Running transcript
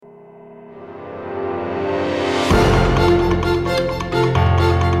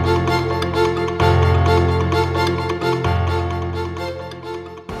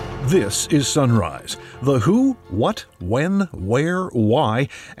This is Sunrise, the who, what, when, where, why,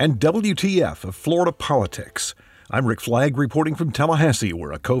 and WTF of Florida politics. I'm Rick Flagg reporting from Tallahassee,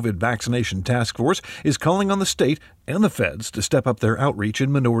 where a COVID vaccination task force is calling on the state and the feds to step up their outreach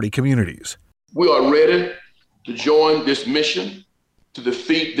in minority communities. We are ready to join this mission to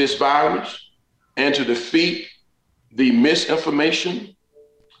defeat this virus and to defeat the misinformation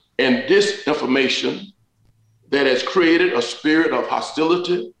and disinformation that has created a spirit of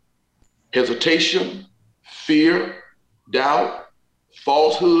hostility, hesitation, fear, doubt,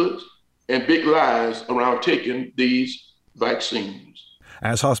 falsehoods, and big lies around taking these vaccines.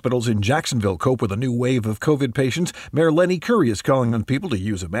 As hospitals in Jacksonville cope with a new wave of COVID patients, Mayor Lenny Curry is calling on people to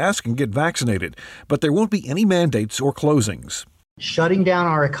use a mask and get vaccinated. But there won't be any mandates or closings. Shutting down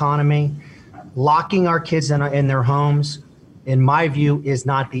our economy, locking our kids in their homes, in my view, is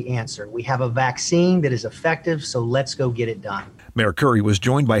not the answer. We have a vaccine that is effective, so let's go get it done. Mayor Curry was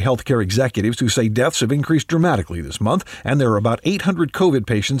joined by healthcare executives who say deaths have increased dramatically this month, and there are about 800 COVID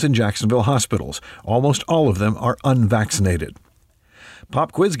patients in Jacksonville hospitals. Almost all of them are unvaccinated.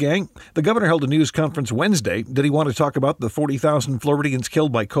 Pop quiz gang, the governor held a news conference Wednesday. Did he want to talk about the 40,000 Floridians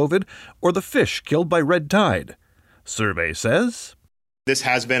killed by COVID or the fish killed by red tide? Survey says this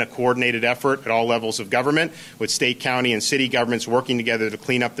has been a coordinated effort at all levels of government, with state, county, and city governments working together to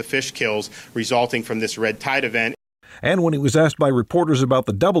clean up the fish kills resulting from this red tide event. And when he was asked by reporters about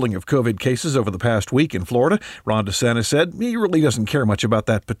the doubling of COVID cases over the past week in Florida, Ron DeSantis said he really doesn't care much about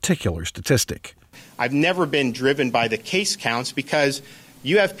that particular statistic. I've never been driven by the case counts because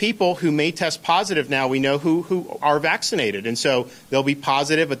you have people who may test positive now, we know, who are vaccinated. And so they'll be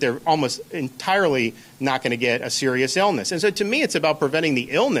positive, but they're almost entirely not going to get a serious illness. And so to me, it's about preventing the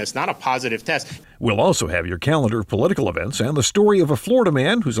illness, not a positive test. We'll also have your calendar of political events and the story of a Florida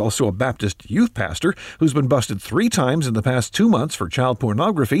man who's also a Baptist youth pastor who's been busted 3 times in the past 2 months for child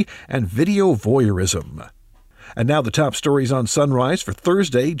pornography and video voyeurism. And now the top stories on Sunrise for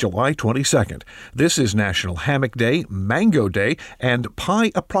Thursday, July 22nd. This is National Hammock Day, Mango Day, and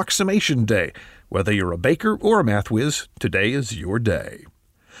Pie Approximation Day. Whether you're a baker or a math whiz, today is your day.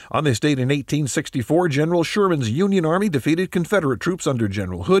 On this date in 1864, General Sherman's Union Army defeated Confederate troops under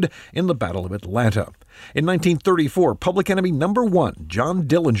General Hood in the Battle of Atlanta. In 1934, Public Enemy No. 1, John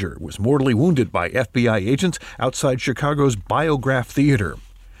Dillinger, was mortally wounded by FBI agents outside Chicago's Biograph Theater.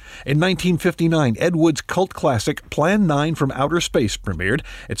 In 1959, Ed Wood's cult classic Plan 9 from Outer Space premiered.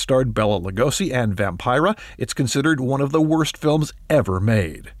 It starred Bela Lugosi and Vampira. It's considered one of the worst films ever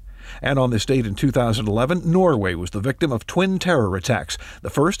made. And on this date in 2011, Norway was the victim of twin terror attacks. The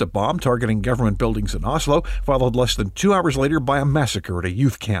first, a bomb targeting government buildings in Oslo, followed less than 2 hours later by a massacre at a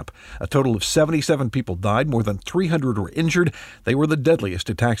youth camp. A total of 77 people died, more than 300 were injured. They were the deadliest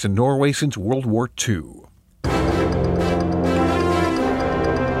attacks in Norway since World War II.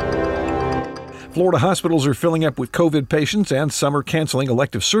 Florida hospitals are filling up with COVID patients, and some are canceling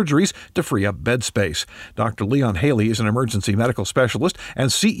elective surgeries to free up bed space. Dr. Leon Haley is an emergency medical specialist and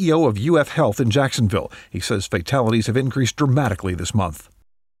CEO of UF Health in Jacksonville. He says fatalities have increased dramatically this month.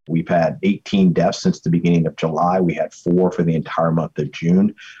 We've had 18 deaths since the beginning of July. We had 4 for the entire month of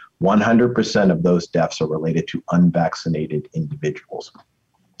June. 100% of those deaths are related to unvaccinated individuals.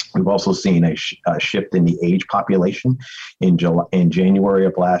 We've also seen a shift in the age population. In January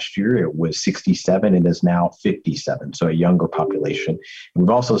of last year, it was 67 and is now 57, so a younger population. And we've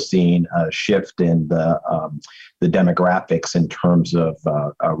also seen a shift in the demographics in terms of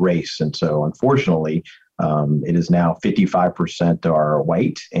race. And so, unfortunately, it is now 55% are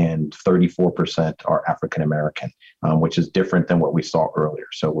white and 34% are African American, which is different than what we saw earlier.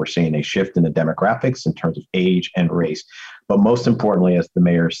 So we're seeing a shift in the demographics in terms of age and race. But most importantly, as the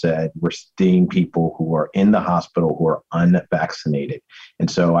mayor said, we're seeing people who are in the hospital who are unvaccinated. And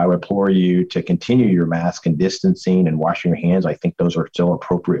so I would implore you to continue your mask and distancing and washing your hands. I think those are still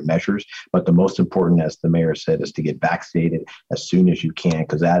appropriate measures. But the most important, as the mayor said, is to get vaccinated as soon as you can,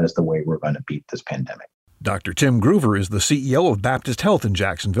 because that is the way we're going to beat this pandemic. Dr. Tim Groover is the CEO of Baptist Health in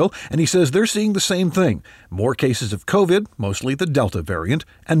Jacksonville, and he says they're seeing the same thing. More cases of COVID, mostly the Delta variant,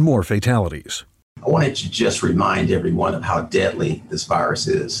 and more fatalities. I wanted to just remind everyone of how deadly this virus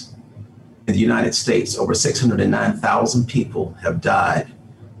is. In the United States, over 609,000 people have died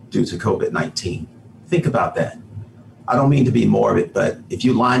due to COVID-19. Think about that. I don't mean to be morbid, but if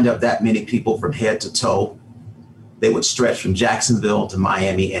you lined up that many people from head to toe, they would stretch from Jacksonville to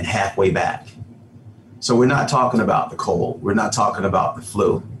Miami and halfway back. So we're not talking about the cold. We're not talking about the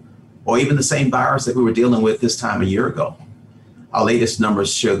flu, or even the same virus that we were dealing with this time a year ago. Our latest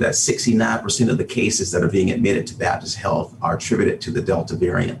numbers show that 69% of the cases that are being admitted to Baptist Health are attributed to the Delta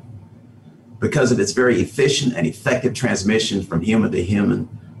variant. Because of its very efficient and effective transmission from human to human,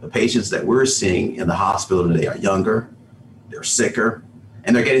 the patients that we're seeing in the hospital today are younger, they're sicker,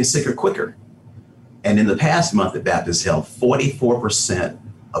 and they're getting sicker quicker. And in the past month at Baptist Health, 44%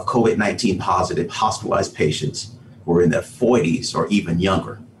 of COVID-19 positive hospitalized patients were in their 40s or even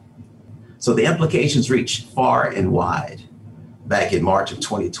younger. So the implications reach far and wide. Back in March of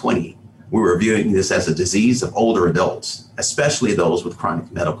 2020, we were viewing this as a disease of older adults, especially those with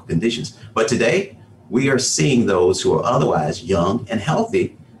chronic medical conditions. But today, we are seeing those who are otherwise young and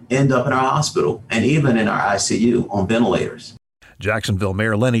healthy end up in our hospital and even in our ICU on ventilators. Jacksonville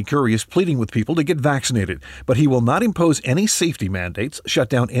Mayor Lenny Curry is pleading with people to get vaccinated, but he will not impose any safety mandates, shut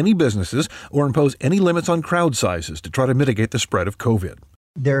down any businesses, or impose any limits on crowd sizes to try to mitigate the spread of COVID.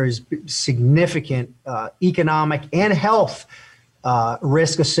 There is significant economic and health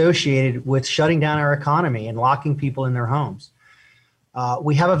risk associated with shutting down our economy and locking people in their homes.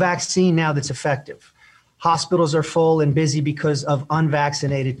 We have a vaccine now that's effective. Hospitals are full and busy because of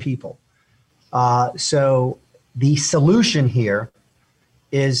unvaccinated people. So the solution here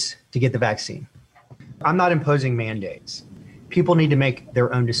is to get the vaccine. I'm not imposing mandates. People need to make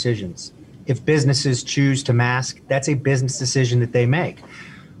their own decisions. If businesses choose to mask, that's a business decision that they make.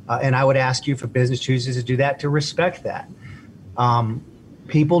 And I would ask you, if a business chooses to do that, to respect that.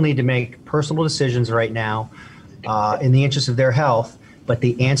 People need to make personal decisions right now in the interest of their health, but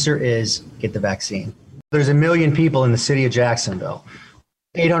the answer is get the vaccine. There's 1 million people in the city of Jacksonville.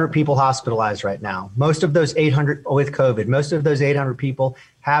 800 people hospitalized right now. Most of those 800 with COVID, most of those 800 people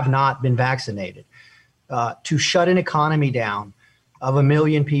have not been vaccinated. To shut an economy down of 1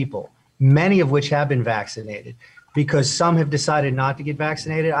 million people, many of which have been vaccinated, because some have decided not to get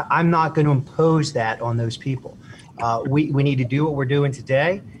vaccinated, I'm not going to impose that on those people. We need to do what we're doing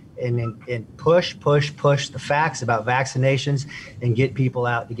today and push the facts about vaccinations and get people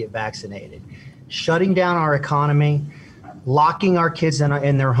out to get vaccinated. Shutting down our economy, locking our kids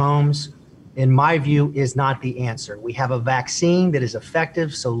in their homes, in my view, is not the answer. We have a vaccine that is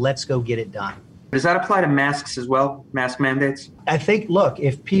effective, so let's go get it done. Does that apply to masks as well, mask mandates? I think, look,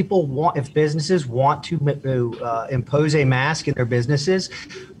 if businesses want to impose a mask in their businesses,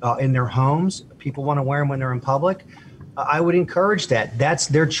 in their homes, people want to wear them when they're in public, I would encourage that. That's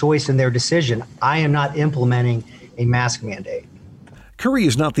their choice and their decision. I am not implementing a mask mandate. Curry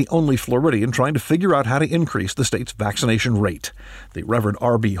is not the only Floridian trying to figure out how to increase the state's vaccination rate. The Reverend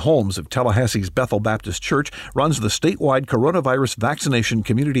R.B. Holmes of Tallahassee's Bethel Baptist Church runs the statewide Coronavirus Vaccination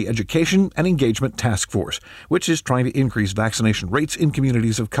Community Education and Engagement Task Force, which is trying to increase vaccination rates in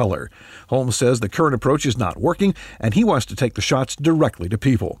communities of color. Holmes says the current approach is not working, and he wants to take the shots directly to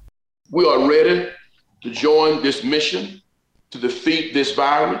people. We are ready to join this mission to defeat this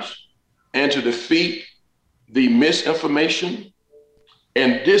virus and to defeat the misinformation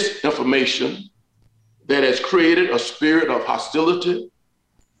and disinformation that has created a spirit of hostility,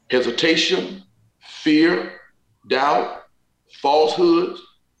 hesitation, fear, doubt, falsehoods,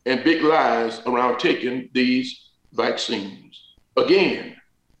 and big lies around taking these vaccines. Again,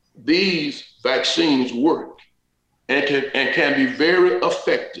 these vaccines work and can be very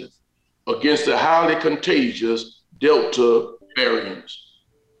effective against the highly contagious Delta variants.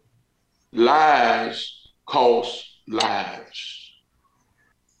 Lies cost lives.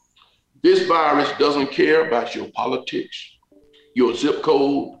 This virus doesn't care about your politics, your zip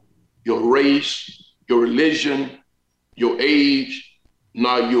code, your race, your religion, your age,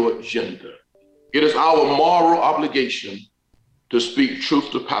 nor your gender. It is our moral obligation to speak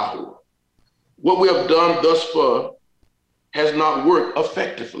truth to power. What we have done thus far has not worked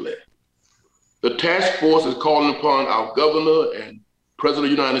effectively. The task force is calling upon our governor and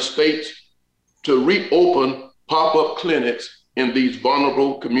President of the United States to reopen pop-up clinics in these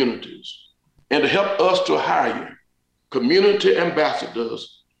vulnerable communities and to help us to hire community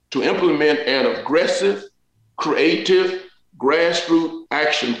ambassadors to implement an aggressive, creative, grassroots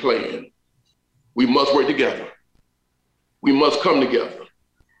action plan. We must work together. We must come together.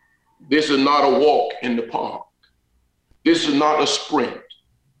 This is not a walk in the park. This is not a sprint.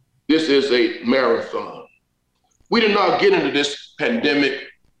 This is a marathon. We did not get into this pandemic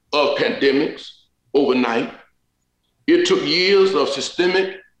of pandemics overnight. It took years of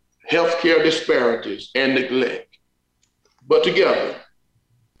systemic healthcare disparities and neglect. But together,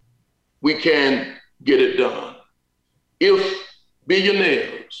 we can get it done. If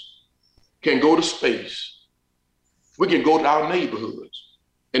billionaires can go to space, we can go to our neighborhoods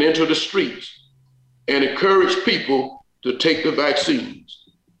and into the streets and encourage people to take the vaccines.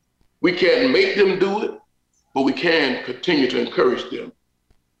 We can't make them do it, but we can continue to encourage them.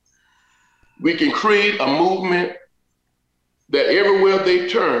 We can create a movement that everywhere they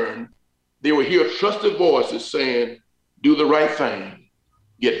turn, they will hear trusted voices saying, do the right thing,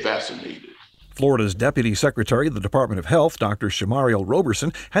 get vaccinated. Florida's Deputy Secretary of the Department of Health, Dr. Shamariel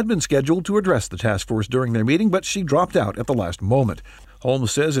Roberson, had been scheduled to address the task force during their meeting, but she dropped out at the last moment.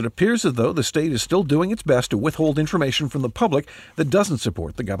 Holmes says it appears as though the state is still doing its best to withhold information from the public that doesn't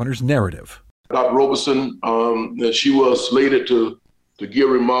support the governor's narrative. Dr. Roberson, she was slated to give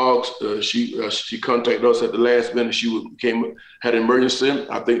remarks. She contacted us at the last minute. She had an emergency.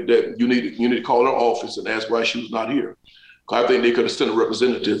 I think that you need to call her office and ask why she was not here. I think they could have sent a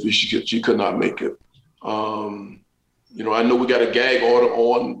representative if she could not make it. I know we got a gag order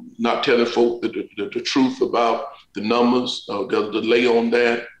on not telling folk the truth about the numbers. There's a delay on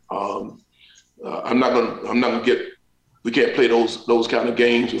that. We can't play those kind of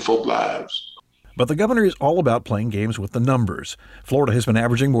games with folk lives. But the governor is all about playing games with the numbers. Florida has been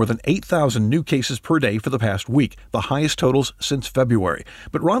averaging more than 8,000 new cases per day for the past week, the highest totals since February.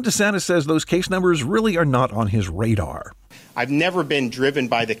 But Ron DeSantis says those case numbers really are not on his radar. I've never been driven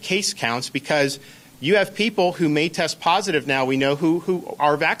by the case counts because you have people who may test positive now, we know, who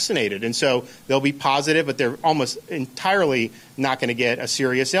are vaccinated. And so they'll be positive, but they're almost entirely not going to get a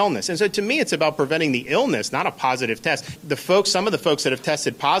serious illness. And so to me, it's about preventing the illness, not a positive test. Some of the folks that have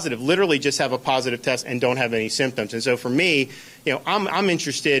tested positive literally just have a positive test and don't have any symptoms. And so for me, I'm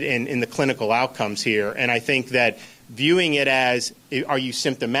interested in the clinical outcomes here. And I think that viewing it as, are you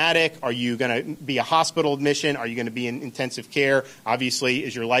symptomatic? Are you going to be a hospital admission? Are you going to be in intensive care? Obviously,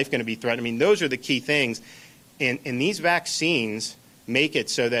 is your life going to be threatened? I mean, those are the key things. And these vaccines make it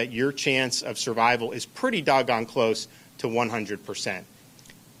so that your chance of survival is pretty doggone close to 100%.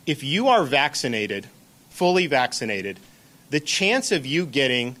 If you are vaccinated, fully vaccinated, the chance of you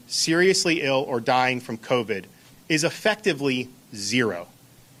getting seriously ill or dying from COVID is effectively zero.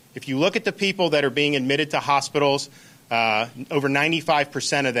 If you look at the people that are being admitted to hospitals, over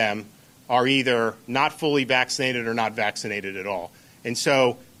 95% of them are either not fully vaccinated or not vaccinated at all. And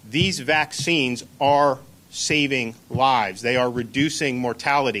so these vaccines are saving lives. They are reducing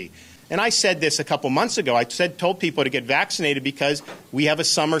mortality. And I said this a couple months ago. I told people to get vaccinated because we have a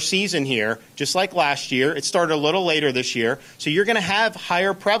summer season here, just like last year. It started a little later this year. So you're going to have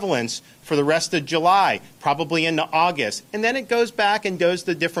higher prevalence for the rest of July, probably into August. And then it goes back and goes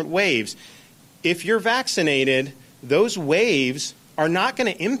to different waves. If you're vaccinated, those waves are not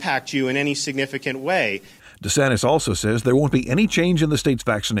going to impact you in any significant way. DeSantis also says there won't be any change in the state's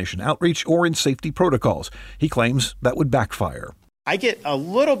vaccination outreach or in safety protocols. He claims that would backfire. I get a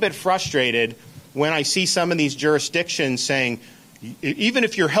little bit frustrated when I see some of these jurisdictions saying, even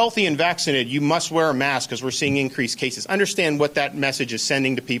if you're healthy and vaccinated, you must wear a mask because we're seeing increased cases. Understand what that message is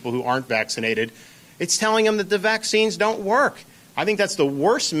sending to people who aren't vaccinated. It's telling them that the vaccines don't work. I think that's the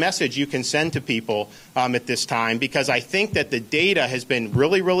worst message you can send to people at this time, because I think that the data has been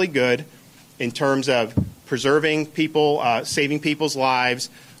really, really good in terms of preserving people, saving people's lives,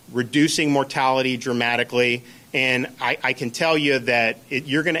 reducing mortality dramatically. And I can tell you that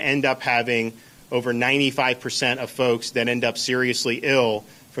you're going to end up having over 95% of folks that end up seriously ill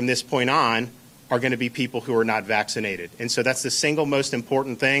from this point on are going to be people who are not vaccinated. And so that's the single most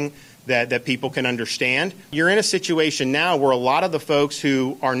important thing that people can understand. You're in a situation now where a lot of the folks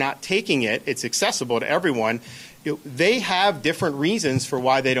who are not taking it, it's accessible to everyone, they have different reasons for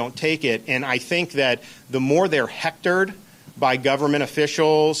why they don't take it. And I think that the more they're hectored by government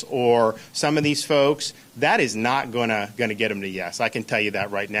officials or some of these folks, that is not going to get them to yes. I can tell you that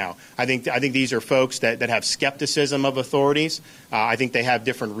right now. I think these are folks that have skepticism of authorities. I think they have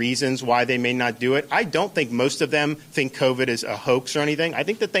different reasons why they may not do it. I don't think most of them think COVID is a hoax or anything. I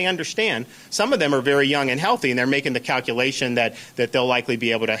think that they understand. Some of them are very young and healthy, and they're making the calculation that they'll likely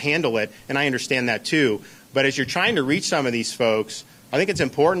be able to handle it, and I understand that too. But as you're trying to reach some of these folks, I think it's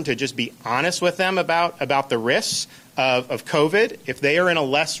important to just be honest with them about the risks of COVID. If they are in a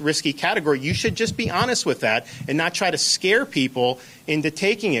less risky category, you should just be honest with that and not try to scare people into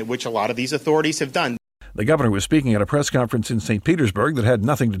taking it, which a lot of these authorities have done. The governor was speaking at a press conference in St. Petersburg that had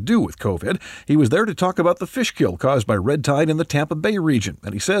nothing to do with COVID. He was there to talk about the fish kill caused by red tide in the Tampa Bay region,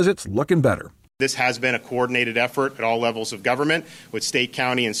 and he says it's looking better. This has been a coordinated effort at all levels of government, with state,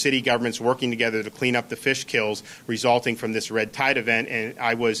 county, and city governments working together to clean up the fish kills resulting from this red tide event. And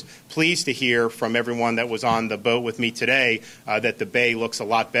I was pleased to hear from everyone that was on the boat with me today that the bay looks a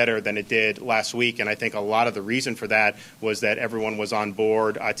lot better than it did last week. And I think a lot of the reason for that was that everyone was on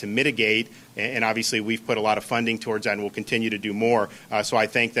board to mitigate. And obviously, we've put a lot of funding towards that and will continue to do more. So I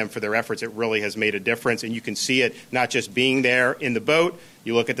thank them for their efforts. It really has made a difference. And you can see it not just being there in the boat.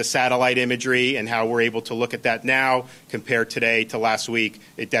 You look at the satellite imagery and how we're able to look at that now compared today to last week.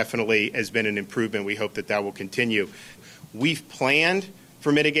 It definitely has been an improvement. We hope that will continue. We've planned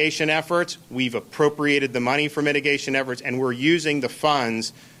for mitigation efforts. We've appropriated the money for mitigation efforts, and we're using the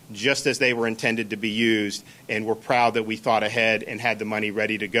funds just as they were intended to be used, and we're proud that we thought ahead and had the money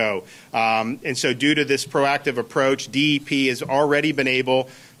ready to go. And so due to this proactive approach, DEP has already been able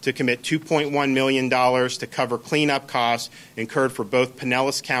to commit $2.1 million to cover cleanup costs incurred for both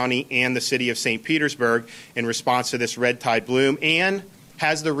Pinellas County and the city of St. Petersburg in response to this red tide bloom, and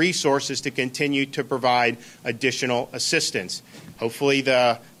has the resources to continue to provide additional assistance. Hopefully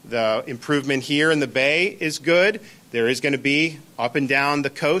the improvement here in the Bay is good. There is going to be up and down the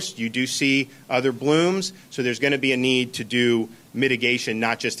coast. You do see other blooms, so there's going to be a need to do mitigation,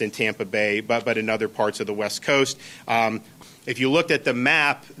 not just in Tampa Bay, but in other parts of the West Coast. If you looked at the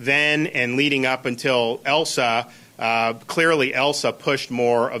map then and leading up until Elsa, clearly Elsa pushed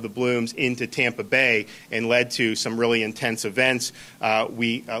more of the blooms into Tampa Bay and led to some really intense events.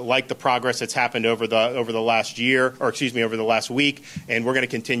 We like the progress that's happened over the last year, or excuse me, over the last week, and we're going to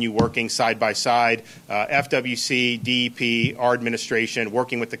continue working side by side. FWC, DEP, our administration,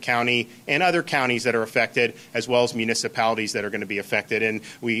 working with the county and other counties that are affected, as well as municipalities that are going to be affected. And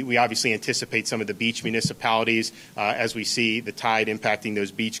we obviously anticipate some of the beach municipalities as we see the tide impacting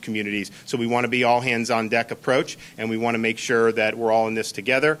those beach communities. So we want to be all hands on deck approach, and we want to make sure that we're all in this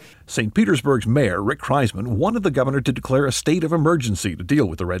together. St. Petersburg's mayor, Rick Kreisman, wanted the governor to declare a state of emergency to deal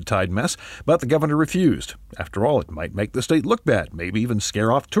with the red tide mess, but the governor refused. After all, it might make the state look bad, maybe even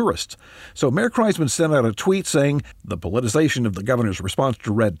scare off tourists. So Mayor Kreisman sent out a tweet saying, "The politicization of the governor's response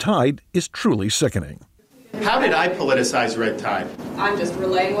to red tide is truly sickening." How did I politicize red tide? I'm just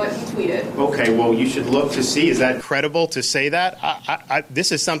relaying what he tweeted. Okay, well, you should look to see, is that credible to say that?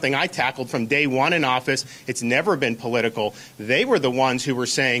 This is something I tackled from day one in office. It's never been political. They were the ones who were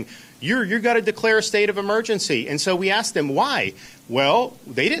saying, you got to declare a state of emergency. And so we asked them why. Well,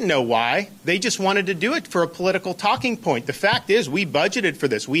 they didn't know why. They just wanted to do it for a political talking point. The fact is, we budgeted for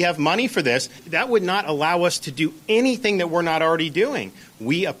this. We have money for this. That would not allow us to do anything that we're not already doing.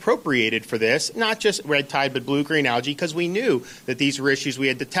 We appropriated for this, not just red tide, but blue-green algae, because we knew that these were issues we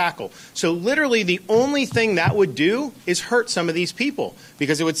had to tackle. So literally the only thing that would do is hurt some of these people,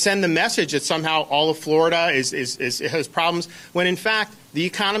 because it would send the message that somehow all of Florida has problems, when in fact the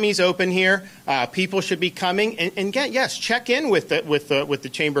economy's open here. People should be coming and check in with the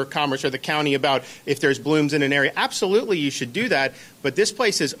Chamber of Commerce or the county about if there's blooms in an area. Absolutely, you should do that. But this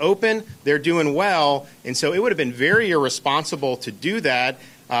place is open. They're doing well. And so it would have been very irresponsible to do that.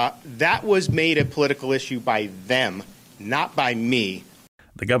 That was made a political issue by them, not by me.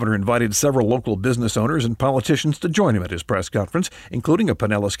 The governor invited several local business owners and politicians to join him at his press conference, including a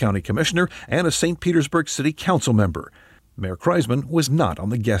Pinellas County commissioner and a St. Petersburg City Council member. Mayor Kreisman was not on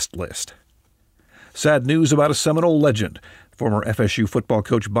the guest list. Sad news about a Seminole legend. Former FSU football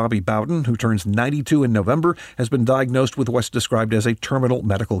coach Bobby Bowden, who turns 92 in November, has been diagnosed with what's described as a terminal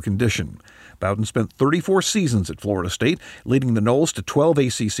medical condition. Bowden spent 34 seasons at Florida State, leading the Noles to 12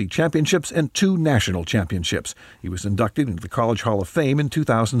 ACC championships and 2 national championships. He was inducted into the College Hall of Fame in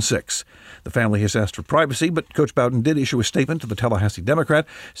 2006. The family has asked for privacy, but Coach Bowden did issue a statement to the Tallahassee Democrat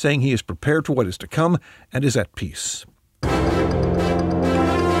saying he is prepared for what is to come and is at peace.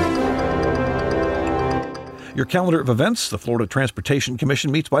 Your calendar of events: the Florida Transportation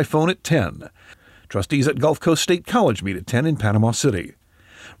Commission meets by phone at 10. Trustees at Gulf Coast State College meet at 10 in Panama City.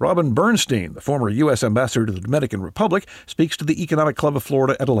 Robin Bernstein, the former U.S. ambassador to the Dominican Republic, speaks to the Economic Club of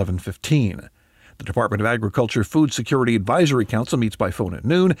Florida at 11:15. The Department of Agriculture Food Security Advisory Council meets by phone at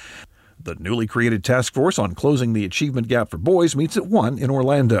noon. The newly created task force on closing the achievement gap for boys meets at 1 in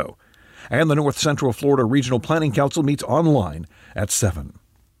Orlando. And the North Central Florida Regional Planning Council meets online at 7.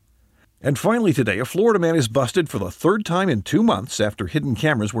 And finally today, a Florida man is busted for the third time in 2 months after hidden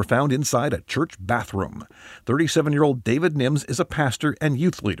cameras were found inside a church bathroom. 37-year-old David Nims is a pastor and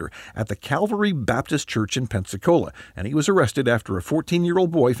youth leader at the Calvary Baptist Church in Pensacola, and he was arrested after a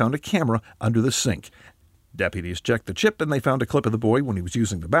 14-year-old boy found a camera under the sink. Deputies checked the chip, and they found a clip of the boy when he was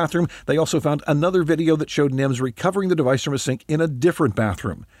using the bathroom. They also found another video that showed Nims recovering the device from a sink in a different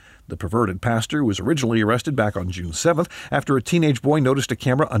bathroom. The perverted pastor was originally arrested back on June 7th after a teenage boy noticed a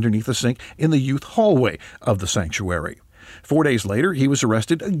camera underneath the sink in the youth hallway of the sanctuary. 4 days later, he was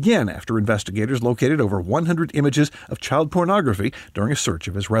arrested again after investigators located over 100 images of child pornography during a search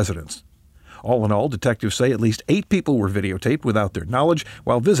of his residence. All in all, detectives say at least 8 people were videotaped without their knowledge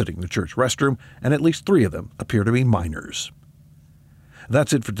while visiting the church restroom, and at least 3 of them appear to be minors.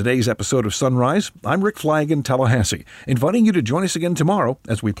 That's it for today's episode of Sunrise. I'm Rick Flagg in Tallahassee, inviting you to join us again tomorrow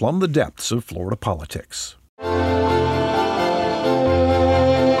as we plumb the depths of Florida politics.